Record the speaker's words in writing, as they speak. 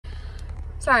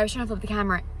sorry, I was trying to flip the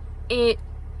camera. It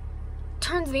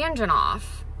turns the engine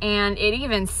off, and it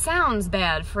even sounds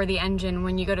bad for the engine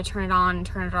when you go to turn it on and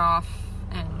turn it off,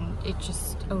 and it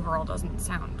just overall doesn't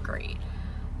sound great.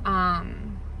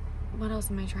 What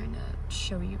else am I trying to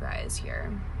show you guys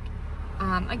here?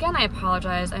 Again, I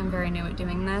apologize. I'm very new at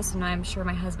doing this, and I'm sure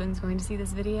my husband's going to see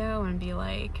this video and be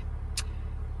like,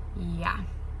 yeah.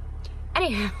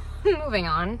 Anywho, moving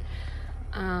on.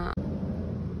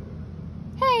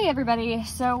 Hey everybody,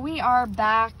 so we are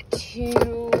back to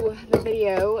the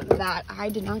video that I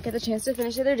did not get the chance to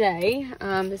finish the other day.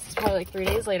 This is probably like 3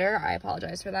 days later. I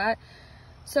apologize for that.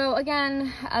 So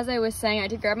again, as I was saying, I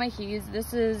did grab my keys.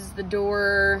 This is the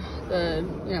door, the,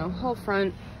 you know, whole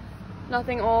front.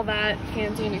 Nothing all that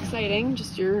fancy and exciting,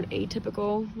 just your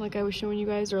atypical, like I was showing you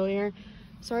guys earlier.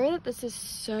 Sorry that this is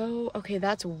so, okay,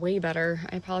 that's way better.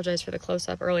 I apologize for the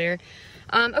close-up earlier.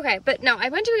 Okay, but no, I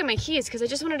went to get my keys because I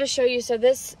just wanted to show you. So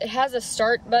this, it has a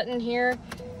start button here.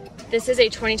 This is a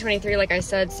 2023, like I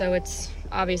said, so it's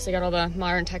obviously got all the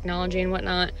modern technology and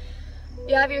whatnot.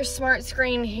 You have your smart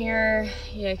screen here.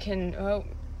 You can, oh,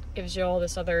 gives you all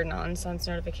this other nonsense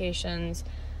notifications.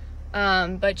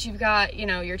 But you've got, you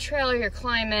know, your trailer, your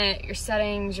climate, your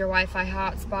settings, your Wi-Fi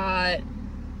hotspot,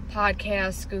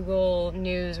 podcasts, Google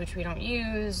News, which we don't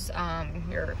use,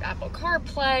 your Apple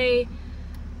CarPlay,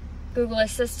 Google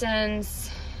Assistance,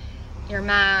 your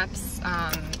maps.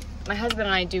 My husband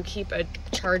and I do keep a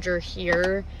charger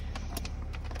here.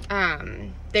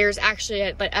 There's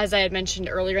actually, but as I had mentioned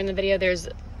earlier in the video, there's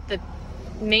the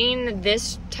main,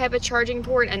 this type of charging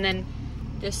port, and then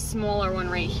this smaller one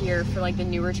right here for like the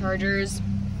newer chargers.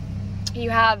 You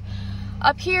have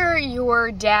up here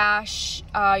your dash,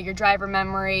 your driver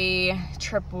memory,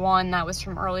 trip 1, that was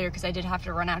from earlier because I did have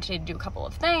to run out today to do a couple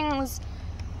of things.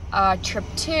 Trip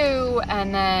 2,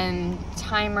 and then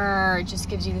timer, just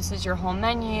gives you, this is your whole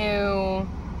menu.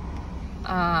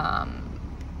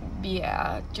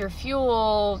 Yeah, your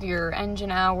fuel, your engine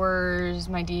hours,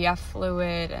 my DF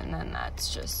fluid, and then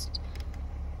that's just,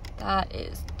 that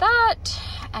is that.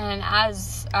 And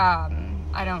as,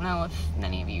 I don't know if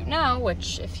many of you know,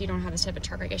 which if you don't have this type of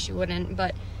truck, I guess you wouldn't,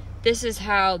 but this is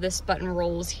how this button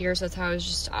rolls here, so that's how I was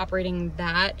just operating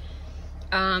that.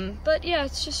 But yeah,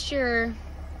 it's just your,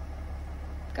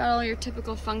 got all your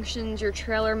typical functions. Your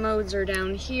trailer modes are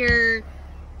down here.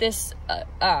 This,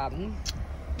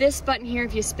 this button here,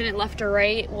 if you spin it left or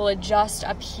right, will adjust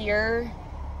up here.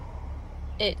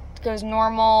 It goes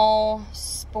normal,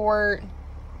 sport,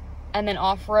 and then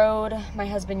off-road. My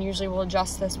husband usually will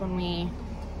adjust this when we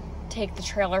take the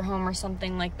trailer home or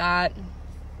something like that.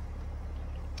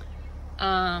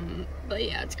 But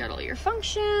yeah, it's got all your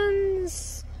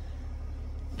functions.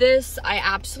 This I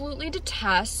absolutely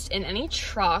detest in any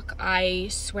truck. I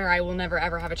swear I will never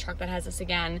ever have a truck that has this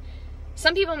again.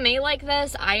 Some people may like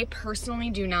this. I personally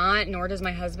do not, nor does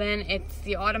my husband. It's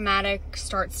the automatic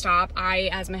start-stop.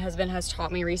 As my husband has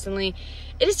taught me recently,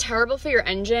 it is terrible for your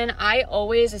engine. I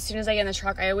always, as soon as I get in the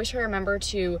truck, I always try to remember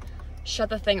to shut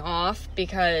the thing off,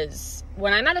 because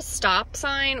when I'm at a stop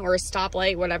sign or a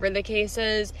stoplight, whatever the case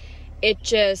is, it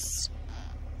just,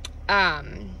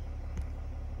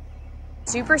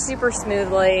 super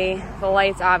smoothly. The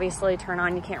lights obviously turn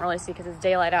on. You can't really see because it's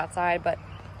daylight outside, but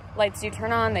lights do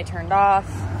turn on, they turned off.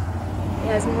 It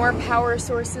has more power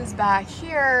sources back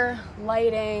here,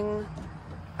 lighting.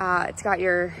 It's got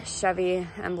your Chevy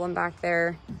emblem back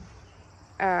there.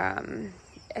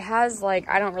 It has, like,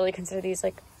 I don't really consider these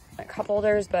like cup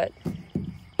holders, but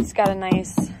it's got a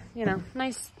nice, you know,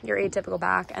 nice, your atypical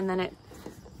back, and then it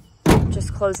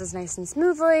just closes nice and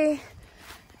smoothly.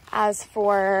 As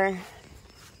for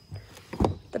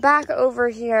the back over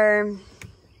here,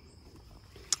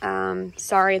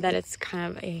 sorry that it's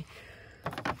kind of a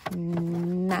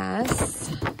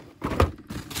mess.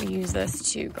 I use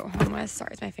this to go home with.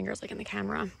 Sorry, my finger's like in the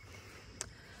camera.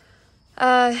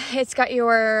 It's got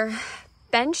your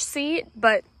bench seat,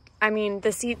 but I mean,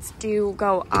 the seats do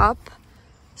go up,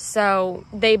 so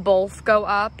they both go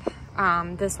up.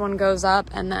 This one goes up,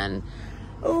 and then,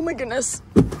 oh my goodness,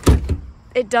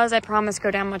 it does, I promise, go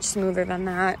down much smoother than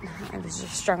that. I was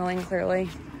just struggling, clearly.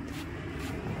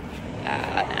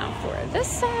 Now for this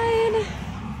side,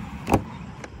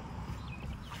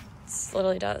 it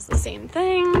literally does the same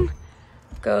thing.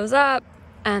 Goes up,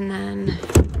 and then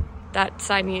that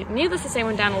side, needless to say,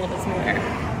 went down a little bit smoother.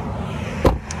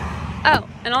 Oh,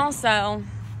 and also,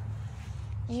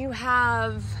 you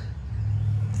have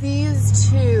these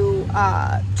two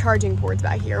charging ports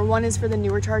back here. One is for the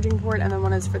newer charging port, and then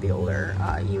one is for the older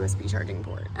USB charging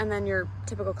port. And then your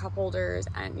typical cup holders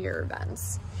and your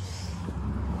vents.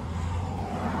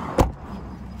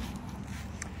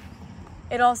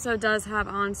 It also does have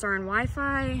OnStar and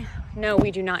Wi-Fi. No,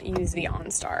 we do not use the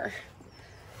OnStar.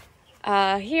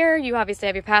 Here you obviously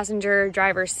have your passenger,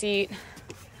 driver's seat.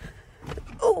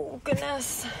 Oh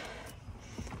goodness.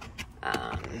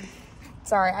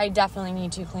 Sorry, I definitely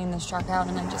need to clean this truck out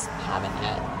and I just haven't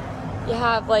yet. You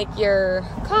have like your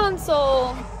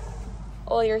console,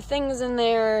 all your things in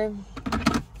there.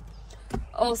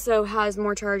 Also has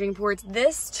more charging ports.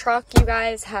 This truck, you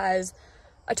guys, has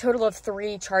a total of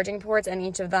 3 charging ports, and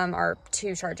each of them are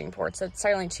 2 charging ports. So it's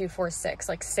only 2, 4, 6,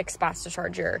 like 6 spots to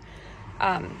charge your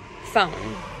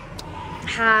phone.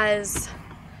 Has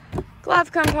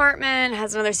glove compartment,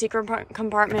 has another secret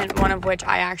compartment, one of which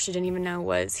I actually didn't even know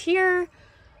was here.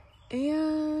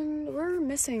 And we're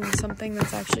missing something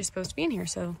that's actually supposed to be in here,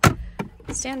 so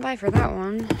stand by for that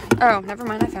one. Oh, never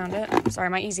mind, I found it. Sorry,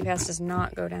 my Easy Pass does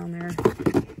not go down there.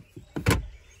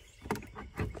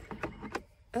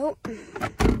 Oh.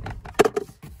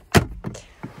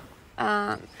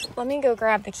 Let me go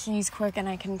grab the keys quick and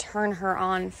I can turn her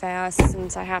on fast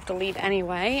since I have to leave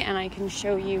anyway, and I can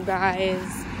show you guys.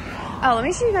 Oh, let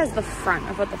me show you guys the front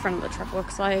of what the front of the truck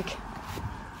looks like.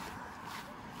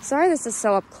 Sorry this is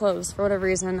so up close. For whatever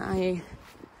reason,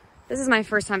 this is my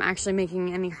first time actually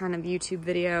making any kind of YouTube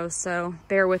video, so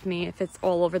bear with me if it's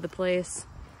all over the place.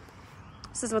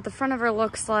 This is what the front of her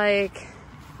looks like.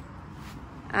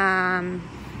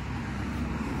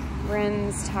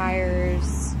 Rims,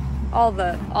 tires, all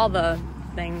the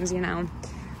things, you know.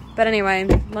 But anyway,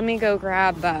 let me go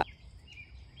grab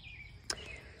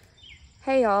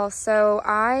Hey y'all, so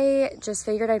I just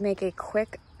figured I'd make a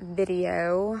quick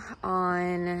video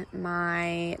on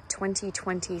my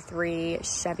 2023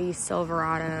 Chevy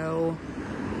Silverado.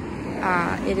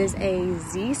 It is a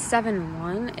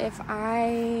Z71, if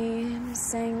I'm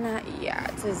saying that. Yeah,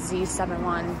 it's a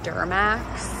Z71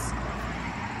 Durmax.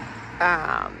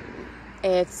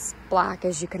 It's black,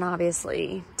 as you can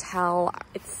obviously tell.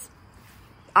 It's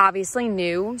obviously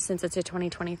new since it's a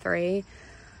 2023.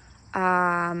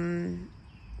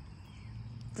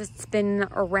 It's been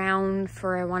around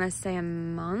for, I want to say, a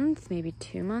month, maybe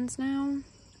 2 months now,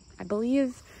 I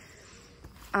believe.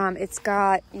 It's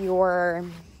got your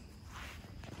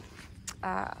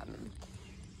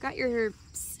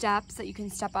steps that you can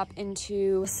step up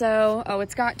into. So, oh,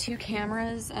 it's got 2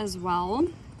 cameras as well.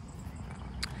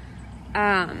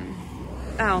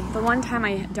 Oh, the one time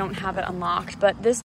I don't have it unlocked, but this